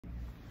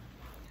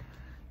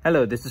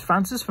Hello, this is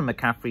Francis from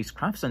McCaffrey's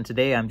Crafts, and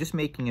today I'm just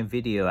making a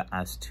video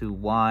as to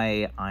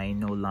why I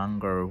no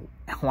longer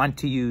want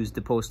to use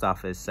the post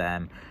office.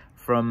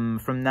 From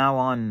now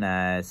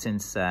on,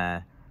 since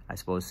I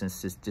suppose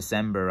since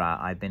December,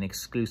 I've been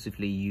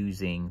exclusively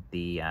using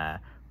the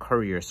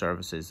courier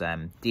services.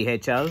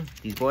 DHL,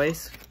 these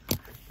boys,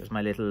 there's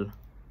my little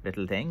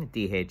thing.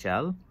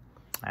 DHL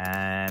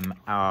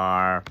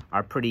are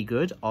pretty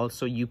good.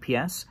 Also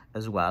UPS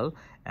as well.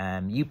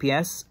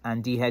 UPS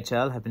and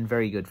DHL have been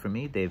very good for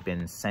me. They've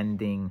been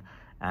sending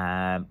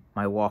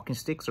my walking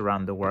sticks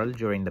around the world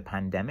during the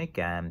pandemic.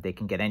 They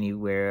can get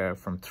anywhere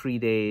from 3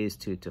 days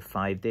to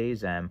 5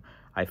 days.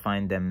 I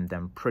find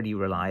them pretty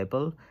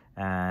reliable.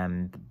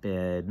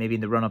 Maybe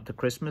in the run up to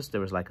Christmas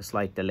there was like a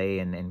slight delay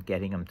in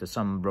getting them to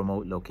some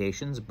remote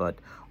locations, but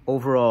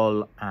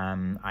overall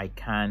I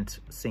can't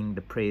sing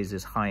the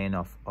praises high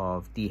enough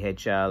of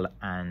DHL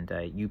and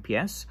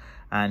UPS.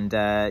 And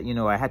you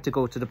know, I had to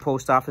go to the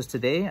post office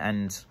today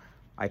and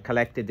I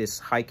collected this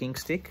hiking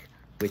stick,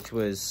 which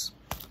was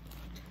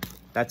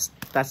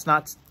that's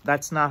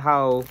not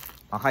how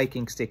a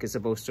hiking stick is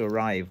supposed to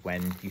arrive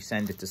when you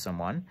send it to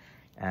someone.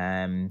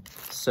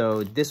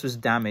 So this was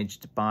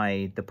damaged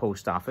by the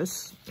post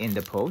office in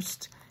the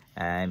post.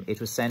 It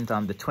was sent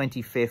on the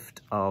 25th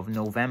of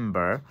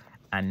November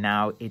and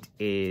now it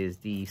is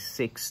the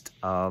 6th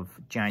of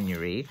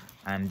January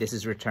and this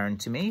is returned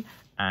to me.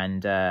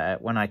 And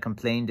when I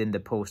complained in the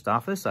post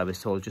office, I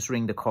was told just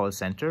ring the call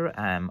center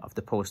of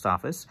the post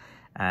office.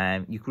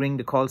 You can ring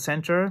the call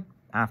center.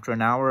 After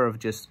an hour of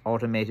just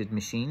automated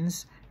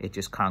machines, it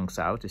just conks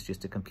out. It's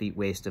just a complete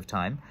waste of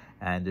time,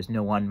 and there's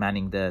no one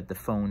manning the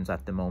phones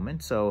at the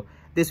moment. So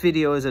this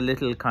video is a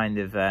little kind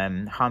of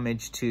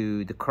homage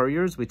to the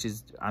couriers, which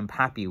is I'm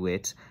happy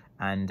with,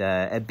 and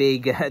a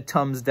big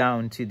thumbs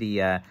down to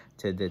the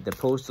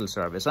postal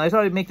service. And I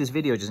thought I'd make this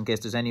video just in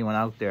case there's anyone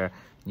out there,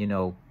 you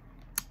know,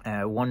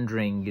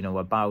 wondering, you know,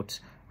 about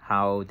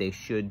how they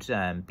should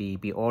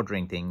be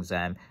ordering things.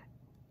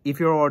 If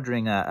you're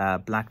ordering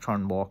a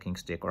blackthorn walking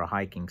stick or a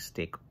hiking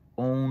stick,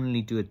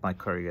 only do it by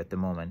courier at the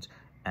moment.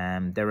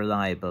 They're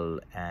reliable.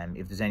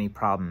 If there's any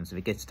problems, if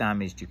it gets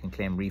damaged, you can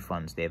claim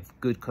refunds. They have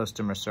good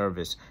customer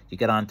service. You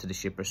get onto the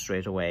shipper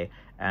straight away.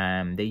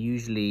 They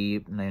usually,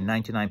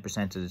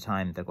 99% of the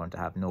time, they're going to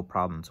have no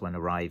problems when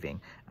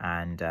arriving.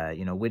 And,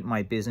 you know, with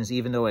my business,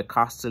 even though it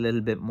costs a little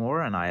bit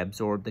more and I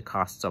absorb the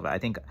costs of it, I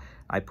think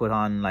I put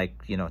on, like,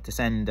 you know, to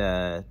send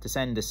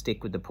a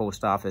stick with the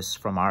post office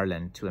from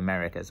Ireland to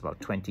America is about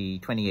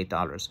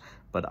 $28.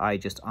 But I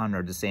just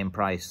honor the same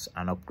price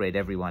and upgrade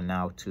everyone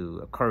now to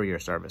a courier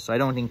service. So I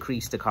don't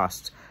increase the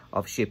cost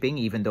of shipping,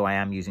 even though I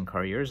am using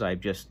couriers. I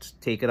just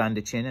take it on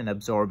the chin and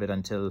absorb it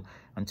until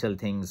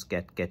things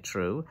get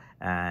through.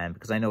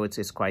 Because I know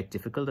it's quite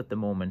difficult at the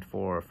moment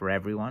for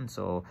everyone.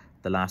 So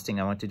the last thing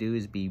I want to do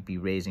is be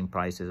raising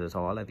prices at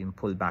all. I've even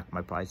pulled back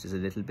my prices a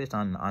little bit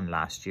on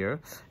last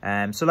year.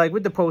 So like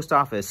with the post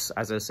office,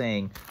 as I was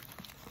saying,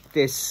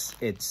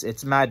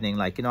 it's maddening.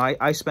 Like, you know,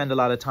 I spend a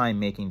lot of time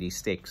making these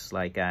sticks.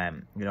 Like,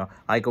 you know,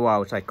 I go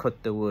out, I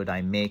cut the wood,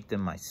 I make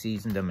them, I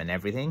season them and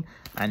everything.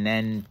 And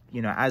then,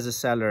 you know, as a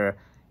seller,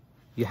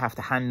 you have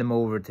to hand them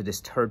over to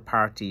this third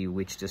party,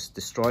 which just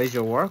destroys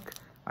your work.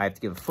 I have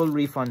to give a full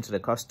refund to the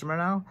customer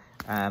now.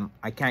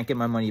 I can't get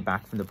my money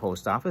back from the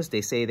post office.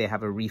 They say they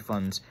have a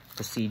refund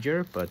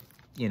procedure, but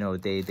you know,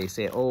 they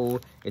say, oh,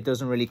 it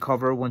doesn't really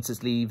cover once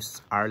it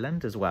leaves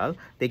Ireland as well.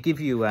 They give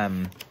you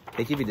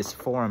this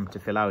form to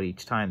fill out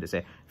each time. They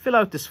say, fill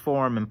out this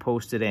form and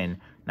post it in.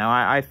 Now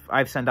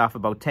I've sent off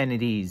about 10 of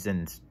these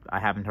and I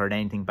haven't heard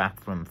anything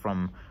back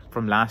from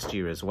last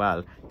year as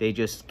well. They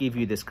just give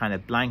you this kind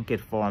of blanket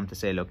form to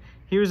say, look,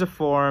 here's a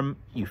form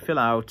you fill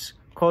out,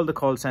 call the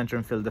call center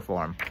and fill the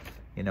form.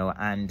 You know,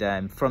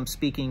 and from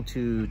speaking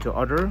to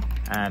other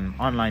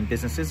online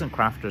businesses and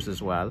crafters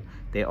as well,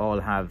 they all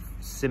have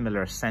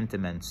similar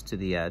sentiments to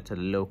the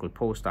local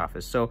post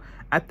office. So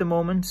at the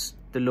moment,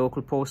 the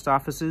local post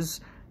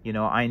offices, you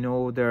know, I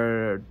know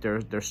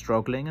they're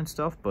struggling and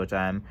stuff, but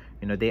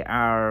you know, they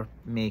are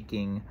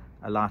making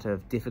a lot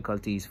of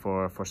difficulties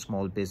for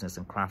small business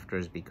and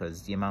crafters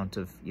because the amount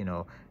of, you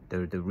know,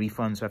 the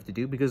refunds we have to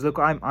do. Because look,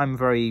 I'm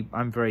very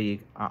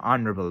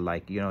honorable.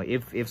 Like, you know,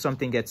 if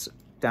something gets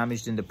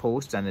damaged in the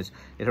post and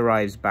it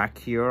arrives back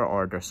here,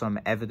 or there's some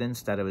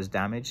evidence that it was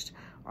damaged,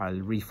 I'll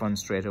refund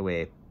straight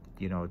away.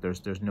 You know,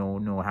 there's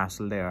no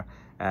hassle there.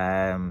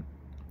 And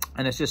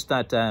it's just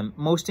that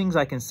most things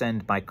I can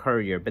send by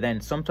courier, but then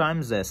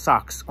sometimes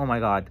socks, oh my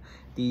god,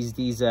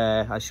 these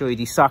I'll show you.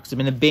 These socks have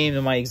been a bane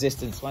of my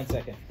existence. 1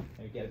 second,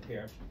 let me get a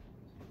pair. 1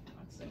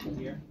 second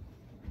here.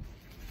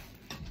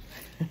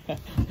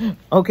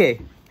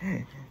 Okay,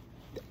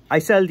 I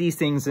sell these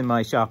things in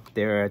my shop.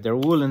 They're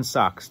woolen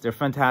socks. They're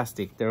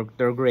fantastic.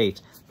 They're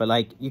great. But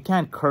like, you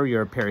can't courier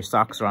a pair of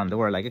socks around the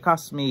world. Like, it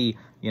costs me,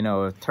 you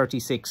know,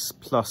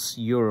 36+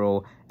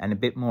 euro and a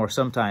bit more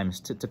sometimes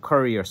to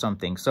courier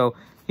something. So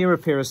here are a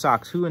pair of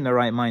socks. Who in their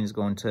right mind is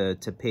going to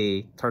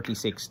pay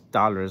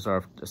 $36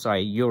 or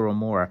sorry, euro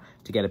more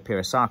to get a pair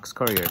of socks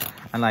couriered?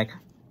 And like,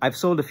 I've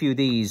sold a few of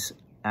these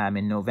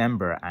in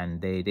November, and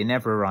they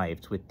never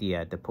arrived with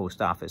the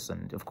post office.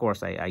 And of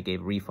course I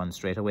gave refunds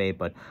straight away.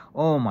 But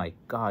oh my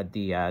god,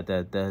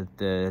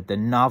 the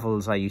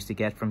novels I used to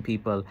get from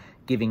people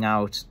giving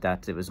out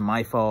that it was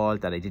my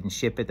fault, that I didn't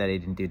ship it, that I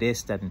didn't do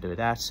this, that I didn't do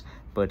that.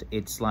 But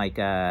it's like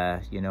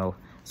you know,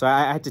 so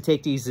I had to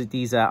take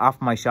these off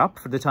my shop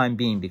for the time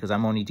being, because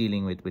I'm only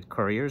dealing with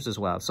couriers as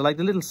well. So like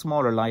the little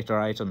smaller, lighter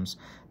items,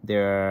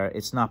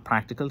 it's not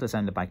practical to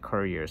send it by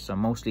couriers. So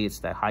mostly it's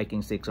the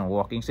hiking sticks and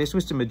walking sticks,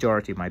 which is the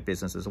majority of my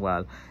business as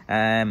well.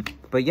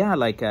 But yeah,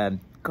 like oh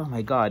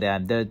my god,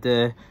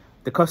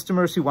 the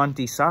customers who want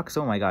these socks,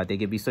 oh my god, they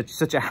give me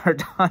such a hard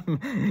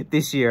time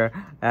this year.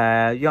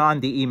 You're on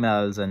the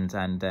emails and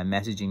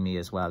messaging me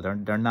as well.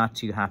 They're not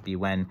too happy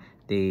when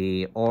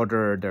they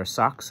order their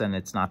socks and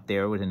it's not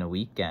there within a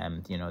week.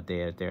 You know,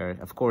 they're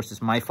of course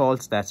it's my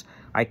fault that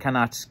I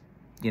cannot,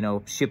 you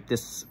know, ship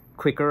this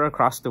quicker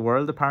across the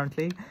world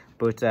apparently.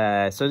 But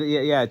so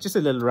yeah, just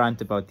a little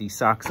rant about these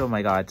socks. Oh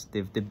my god,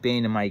 they've the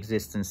bane of my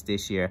existence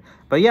this year.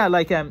 But yeah,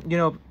 like you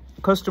know,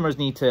 customers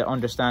need to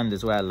understand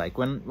as well. Like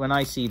when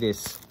I see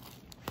this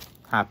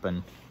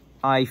happen,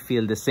 I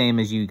feel the same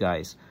as you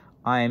guys.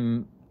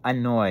 I'm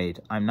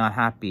annoyed, I'm not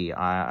happy.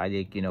 I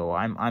you know,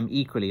 I'm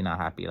equally not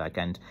happy. Like,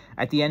 and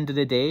at the end of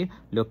the day,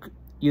 look,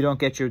 you don't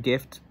get your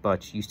gift,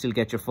 but you still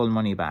get your full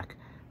money back.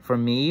 For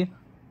me,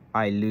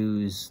 I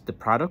lose the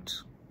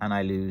product and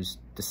I lose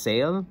the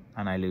sale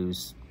and I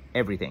lose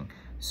everything.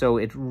 So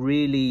it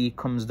really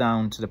comes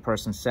down to the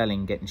person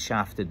selling getting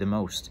shafted the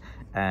most.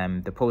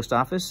 The post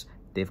office,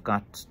 they've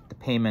got the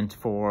payment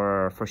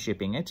for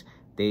shipping it.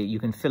 You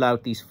can fill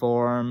out these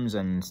forms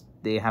and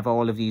they have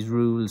all of these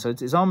rules. So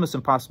it's almost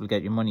impossible to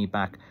get your money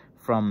back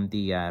from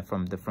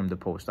the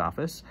post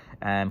office.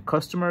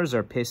 Customers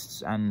are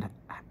pissed and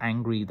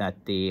angry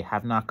that they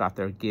have not got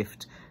their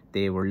gift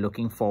they were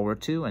looking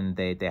forward to, and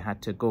they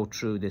had to go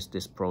through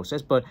this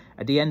process. But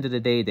at the end of the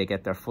day, they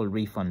get their full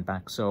refund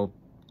back. So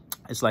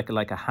it's like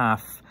a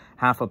half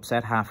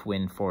upset, half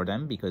win for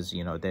them, because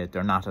you know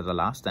they're not at a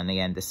loss. And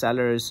again, the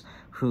sellers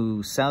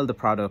who sell the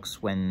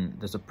products when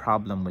there's a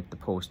problem with the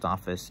post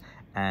office,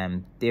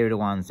 they're the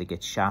ones that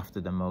get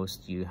shafted the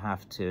most. You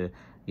have to,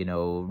 you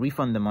know,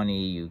 refund the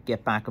money, you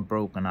get back a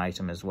broken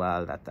item as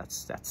well.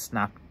 That's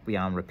not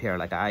beyond repair.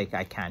 Like I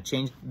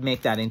can't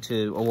make that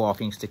into a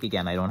walking stick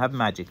again. I don't have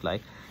magic.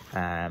 Like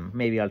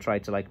maybe I'll try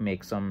to like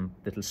make some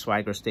little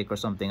swagger stick or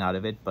something out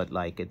of it, but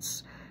like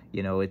it's,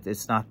 you know,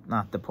 it's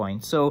not the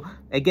point. So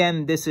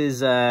again, this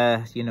is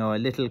you know, a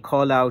little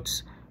call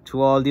out to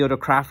all the other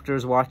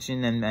crafters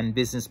watching and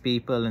business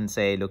people, and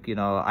say, look, you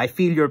know, I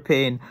feel your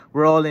pain.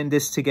 We're all in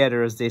this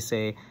together, as they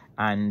say.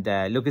 And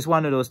look, it's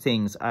one of those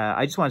things.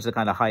 I just wanted to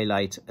kind of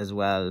highlight as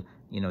well,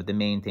 you know, the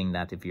main thing,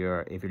 that if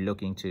you're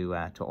looking to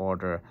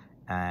order,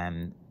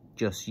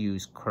 just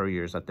use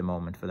couriers at the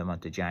moment for the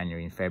month of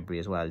January and February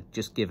as well,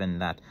 just given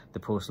that the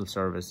postal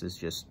service is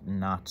just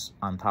not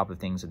on top of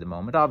things at the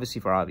moment,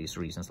 obviously for obvious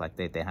reasons. Like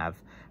they have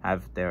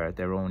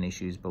their own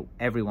issues, but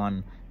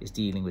everyone is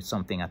dealing with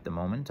something at the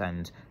moment.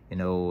 And you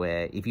know,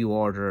 if you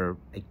order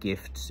a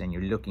gift and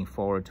you're looking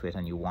forward to it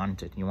and you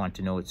want it, you want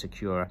to know it's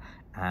secure,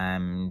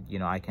 you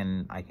know, I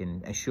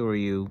can assure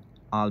you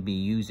I'll be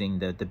using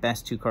the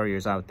best two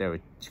couriers out there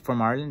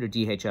from Ireland, or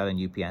DHL and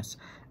UPS,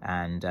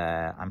 and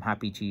I'm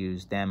happy to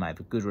use them. I have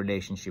a good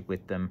relationship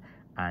with them,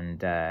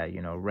 and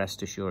you know,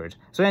 rest assured.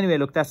 So anyway,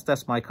 look,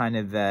 that's my kind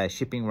of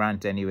shipping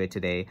rant anyway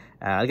today.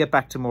 I'll get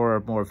back to more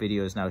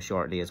videos now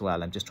shortly as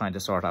well. I'm just trying to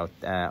sort out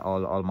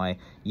all my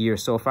year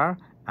so far,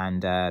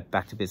 and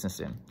back to business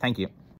soon. Thank you.